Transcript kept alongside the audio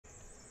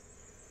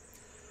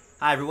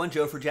Hi everyone,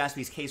 Joe for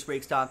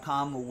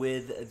JaspysCaseBreaks.com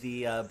with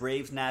the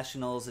Braves,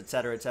 Nationals,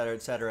 etc., etc.,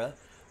 etc.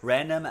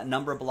 Random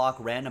number block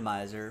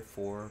randomizer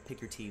for Pick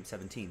Your Team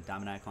 17,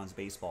 Diamond Icons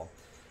Baseball.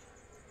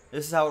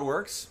 This is how it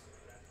works.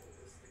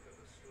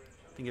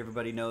 I think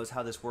everybody knows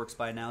how this works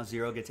by now.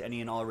 0 gets any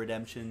and all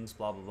redemptions,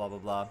 blah, blah, blah, blah,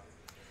 blah.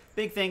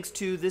 Big thanks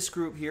to this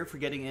group here for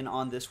getting in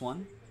on this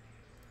one.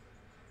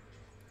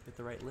 Get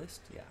the right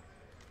list? Yeah.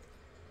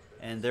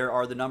 And there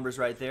are the numbers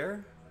right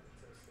there.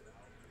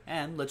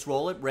 And let's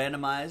roll it.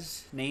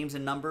 Randomize names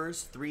and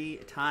numbers 3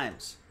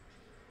 times.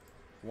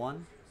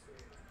 1,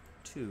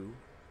 2,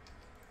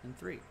 and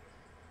 3.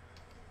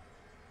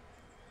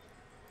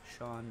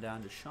 Sean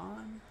down to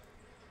Sean.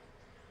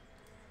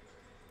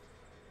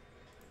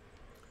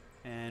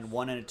 And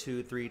 1 and a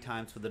 2 3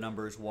 times for the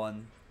numbers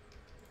 1,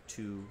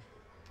 2,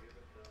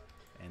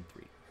 and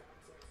 3.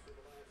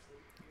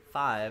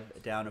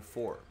 5 down to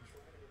 4.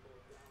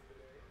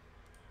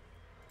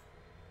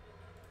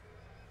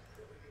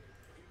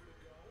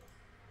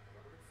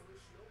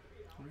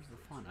 Where's the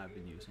font I've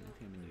been using? I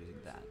think I've been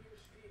using that.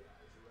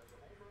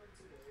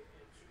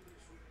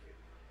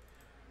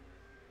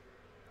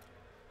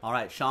 All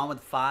right, Sean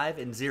with 5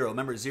 and 0.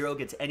 Remember, 0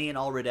 gets any and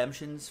all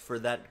redemptions for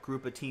that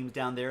group of teams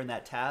down there in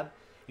that tab,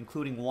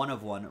 including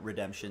 1-of-1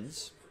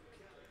 redemptions.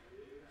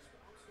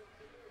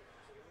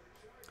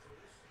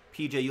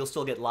 PJ, you'll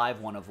still get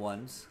live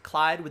 1-of-1s.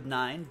 Clyde with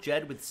 9,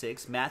 Jed with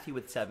 6, Matthew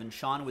with 7,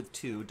 Sean with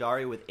 2,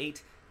 Dario with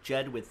 8,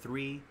 Jed with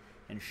 3,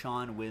 and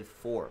Sean with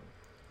 4.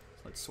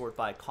 Let's sort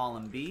by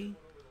column B.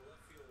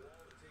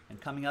 And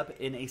coming up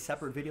in a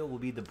separate video will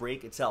be the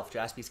break itself,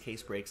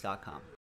 JaspysCaseBreaks.com.